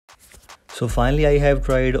So finally I have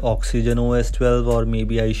tried Oxygen OS 12, or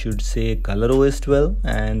maybe I should say Color OS 12,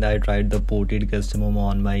 and I tried the ported custom ROM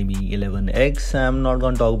on my Mi 11X. I'm not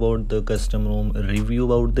gonna talk about the custom ROM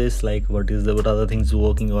review about this, like what are the things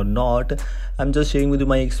working or not. I'm just sharing with you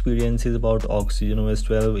my experiences about Oxygen OS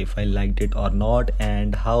 12, if I liked it or not,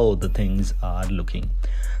 and how the things are looking.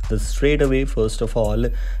 So straight away, first of all,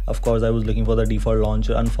 of course I was looking for the default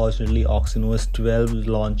launcher. Unfortunately, Oxygen OS 12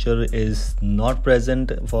 launcher is not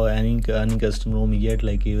present for any custom ROM yet,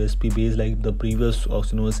 like AOSP based like the previous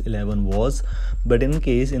Oxygen OS 11 was. But in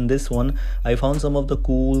this one I found some of the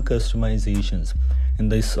cool customizations. In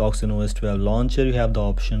this Oxygen OS 12 launcher, you have the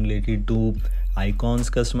option related to icons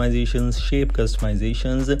customizations, shape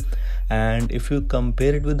customizations, and if you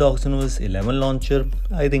compare it with the Oxygen OS 11 launcher,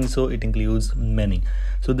 I think so it includes many.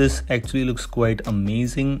 So this actually looks quite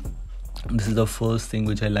amazing. This is the first thing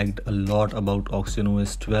which I liked a lot about Oxygen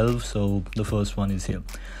OS 12. So the first one is here.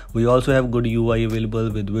 We also have good UI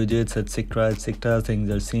available with widgets, etc. Things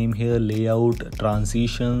are same here. Layout,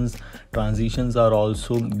 transitions are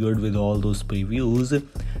also good with all those previews.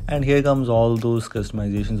 And here comes all those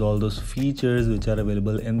customizations, all those features which are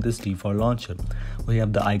available in this default launcher. We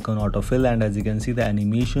have the icon autofill, and as you can see, the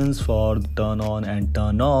animations for turn on and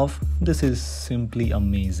turn off. This is simply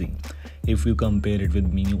amazing. If you compare it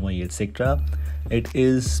with MIUI, etc., it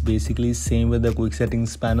is basically same with the quick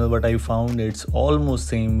settings panel. But I found it's almost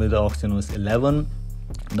same with Oxygen OS 11.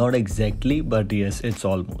 Not exactly, but yes, it's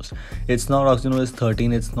almost. It's not Oxygen OS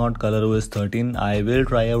 13, it's not Color OS 13. I will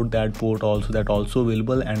try out that port also, that also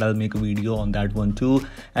available, and I'll make a video on that one too.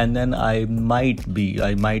 And then I might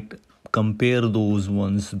compare those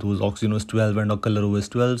ones, those Oxygen OS 12 and Color OS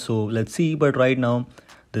 12. So let's see. But right now,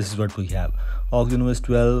 this is what we have. Oxygen OS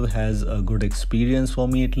 12 has a good experience for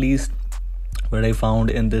me, at least what I found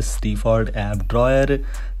in this default app drawer.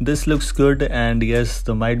 This looks good, and yes,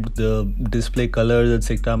 the display colors,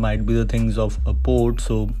 etc., might be the things of a port,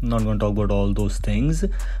 so I'm not going to talk about all those things.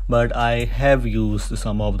 But I have used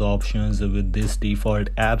some of the options with this default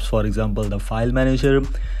apps. For example, the file manager.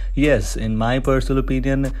 Yes, in my personal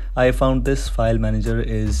opinion, I found this file manager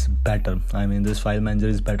is better. I mean, this file manager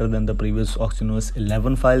is better than the previous Oxygen OS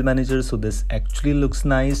 11 file manager. So this actually looks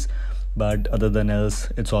nice. But other than else,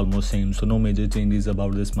 it's almost same. So no major changes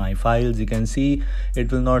about this my files. You can see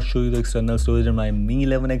it will not show you the external storage, and my Mi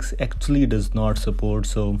 11X actually does not support,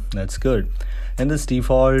 so that's good. And this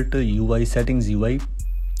default UI settings UI,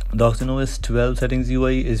 the Oxygen OS 12 settings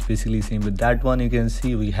UI is basically same with that one. You can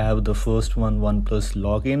see we have the first one, OnePlus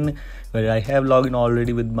login, where I have login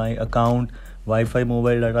already with my account. Wi-Fi,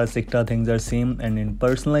 mobile data, etc. things are same. And in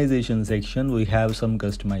personalization section, we have some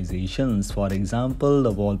customizations. For example,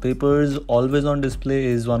 the wallpapers always on display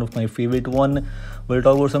is one of my favorite one. We'll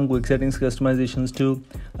talk about some quick settings customizations too.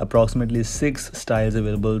 Approximately 6 styles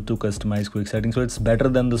available to customize quick settings, so it's better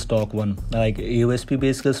than the stock one. Like AOSP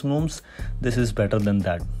based custom ROMs, this is better than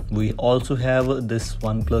that. We also have this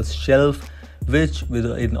OnePlus shelf, which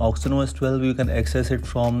in Oxygen OS 12 you can access it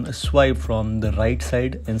from swipe from the right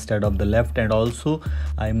side instead of the left. And also,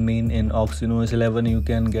 I mean, in Oxygen OS 11 you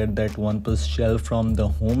can get that OnePlus shelf from the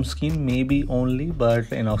home screen maybe only,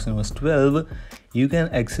 but in Oxygen OS 12 you can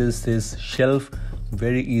access this shelf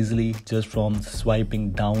very easily just from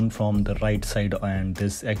swiping down from the right side, and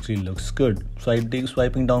this actually looks good. So I take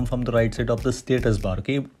swiping down from the right side of the status bar.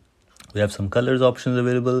 Okay, we have some colors options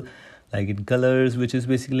available, like in colors, which is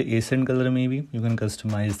basically accent color. Maybe you can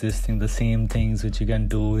customize this thing, the same things which you can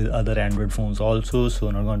do with other Android phones also. So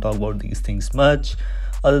I'm not going to talk about these things much.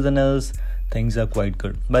 Other than else, things are quite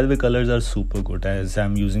good. By the way, colors are super good as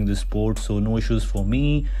I'm using this port, so no issues for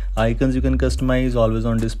me. Icons you can customize, always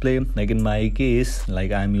on display. Like in my case,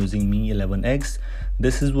 like I'm using Mi 11X,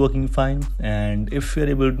 this is working fine. And if you're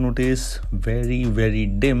able to notice, very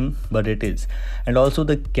dim, but it is. And also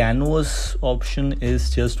the canvas option is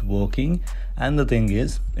just working, and the thing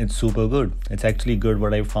is, it's super good. It's actually good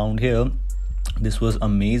what I found here. This was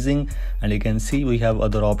amazing. And you can see we have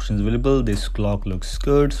other options available. This clock looks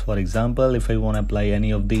good. For example, if I want to apply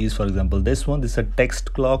any of these, for example this one, this is a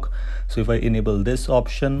text clock. So if I enable this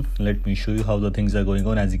option, let me show you how the things are going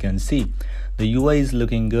on. As you can see, the UI is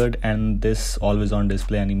looking good, and this always on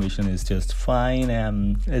display animation is just fine,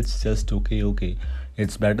 and it's just okay.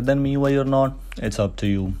 It's better than MIUI or not, it's up to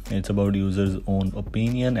you. It's about users own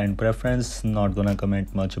opinion and preference. Not gonna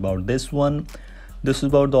comment much about this one. This is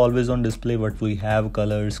about the always on display, what we have,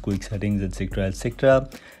 colors, quick settings, etc.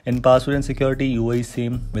 In password and security, UI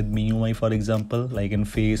same with MIUI. For example, like in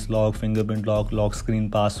face lock, fingerprint lock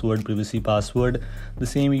screen password, privacy password, the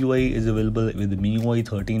same UI is available with MIUI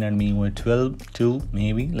 13 and MIUI 12 too,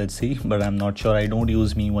 maybe, let's see, but I'm not sure. I don't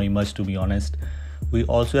use MIUI much, to be honest. We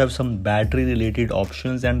also have some battery related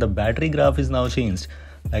options, and the battery graph is now changed.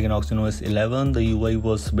 Like in OxygenOS 11, the UI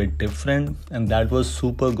was a bit different, and that was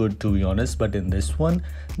super good to be honest. But in this one,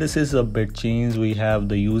 this is a bit changed. We have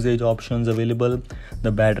the usage options available,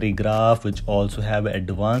 the battery graph, which also have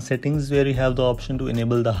advanced settings where you have the option to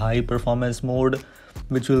enable the high performance mode,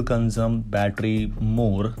 which will consume battery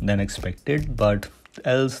more than expected, but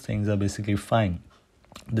else things are basically fine.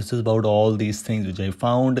 This is about all these things which I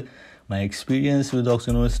found. My experience with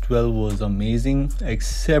OxygenOS 12 was amazing,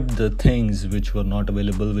 except the things which were not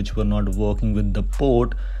available, which were not working with the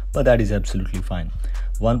port, but that is absolutely fine.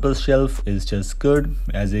 OnePlus shelf is just good.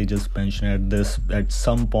 As I just mentioned at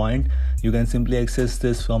some point, you can simply access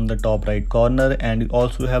this from the top right corner, and you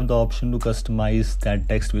also have the option to customize that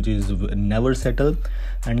text which is never settle.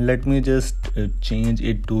 And let me just change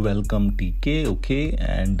it to welcome TK. Okay,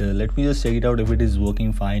 and let me just check it out if it is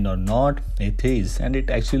working fine or not. It is, and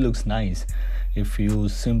it actually looks nice. If you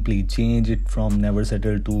simply change it from never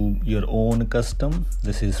settle to your own custom,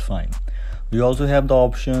 this is fine. We also have the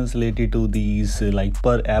options related to these like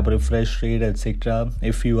per app refresh rate, etc.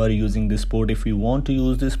 If you are using this port, if you want to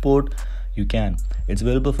use this port, you can. It's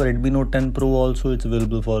available for Redmi Note 10 Pro also. It's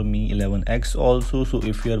available for Mi 11X also. So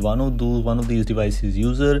if you are one of these devices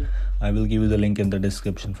user, I will give you the link in the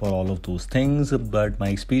description for all of those things. But my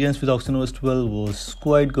experience with OxygenOS 12 was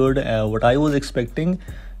quite good. What I was expecting,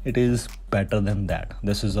 it is better than that.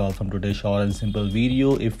 This is all from today's short and simple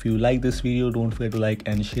video. If you like this video, don't forget to like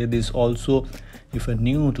and share this also. If you're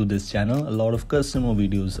new to this channel, a lot of customer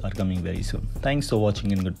videos are coming very soon. Thanks for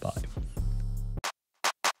watching and goodbye.